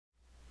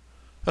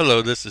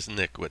Hello, this is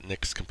Nick with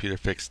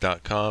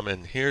msconfig.com,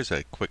 and here's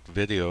a quick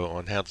video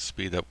on how to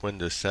speed up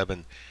Windows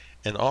 7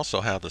 and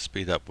also how to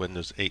speed up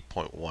Windows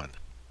 8.1.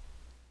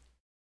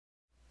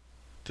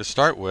 To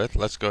start with,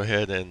 let's go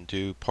ahead and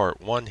do part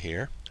 1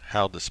 here,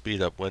 how to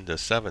speed up Windows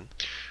 7.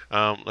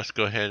 Let's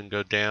go ahead and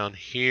go down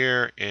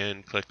here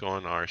and click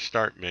on our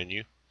Start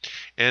menu.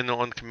 And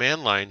on the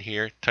command line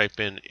here, type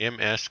in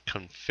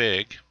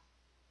msconfig.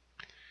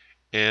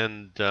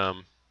 And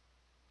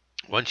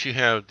once you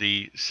have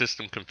the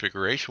system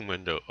configuration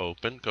window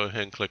open, go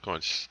ahead and click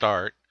on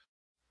Start,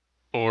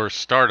 or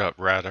Startup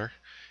rather.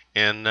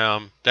 And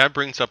that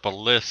brings up a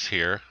list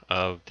here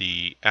of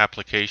the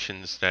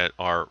applications that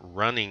are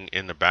running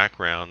in the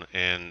background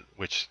and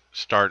which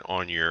start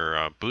on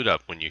your boot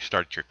up when you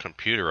start your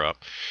computer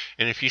up.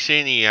 And if you see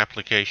any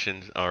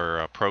applications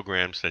or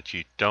programs that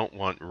you don't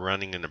want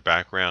running in the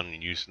background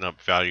and using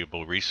up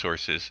valuable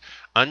resources,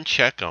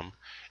 uncheck them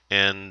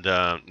and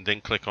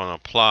then click on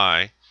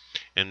Apply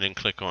and then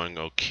click on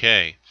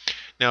OK.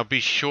 Now be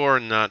sure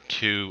not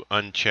to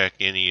uncheck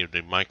any of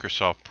the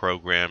Microsoft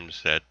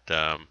programs that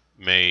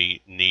may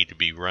need to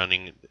be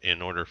running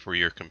in order for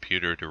your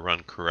computer to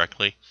run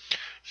correctly.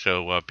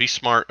 So be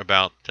smart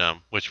about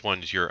which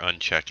ones you're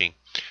unchecking.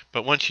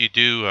 But once you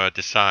do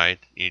decide,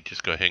 you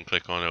just go ahead and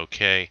click on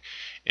OK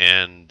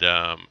and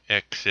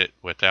exit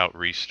without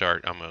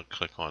restart. I'm going to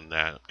click on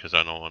that because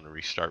I don't want to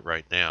restart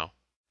right now.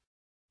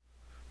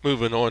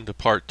 Moving on to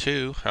part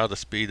 2, how to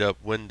speed up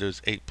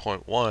Windows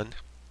 8.1.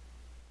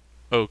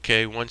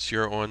 Okay, once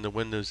you're on the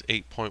Windows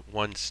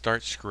 8.1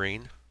 start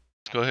screen,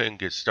 Go ahead and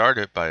get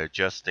started by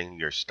adjusting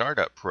your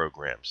startup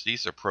programs.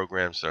 These are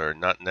programs that are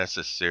not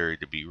necessary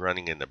to be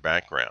running in the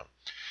background.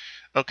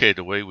 Okay,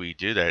 the way we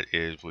do that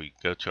is we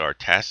go to our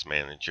task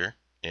manager,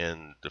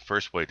 and the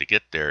first way to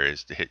get there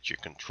is to hit your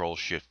Control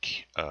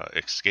Shift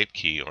Escape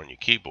key on your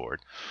keyboard,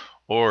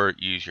 or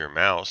use your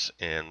mouse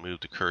and move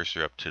the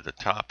cursor up to the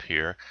top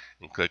here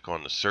and click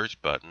on the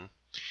search button,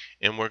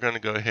 and we're going to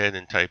go ahead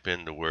and type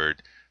in the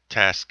word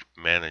Task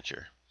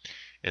Manager.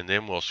 And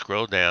then we'll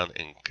scroll down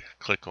and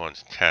click on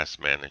Task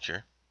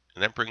Manager,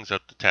 and that brings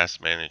up the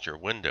Task Manager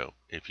window.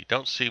 If you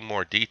don't see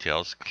more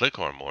details, click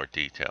on More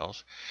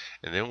Details,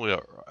 and then we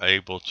are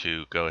able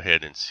to go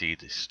ahead and see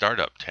the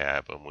Startup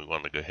tab, and we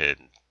want to go ahead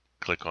and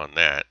click on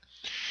that.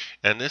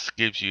 And this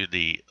gives you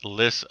the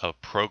list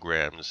of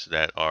programs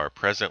that are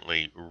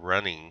presently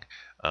running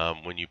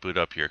when you boot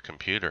up your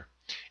computer.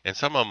 And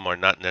some of them are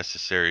not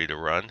necessary to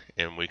run,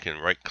 and we can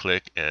right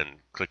click and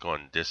click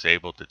on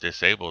Disable to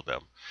disable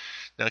them.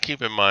 Now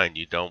keep in mind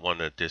you don't want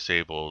to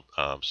disable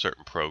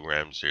certain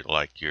programs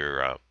like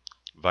your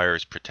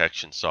virus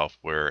protection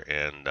software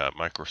and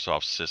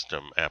Microsoft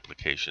system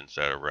applications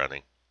that are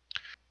running.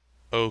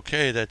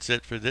 okay, that's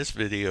it for this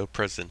video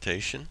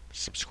presentation.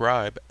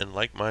 Subscribe and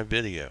like my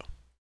video.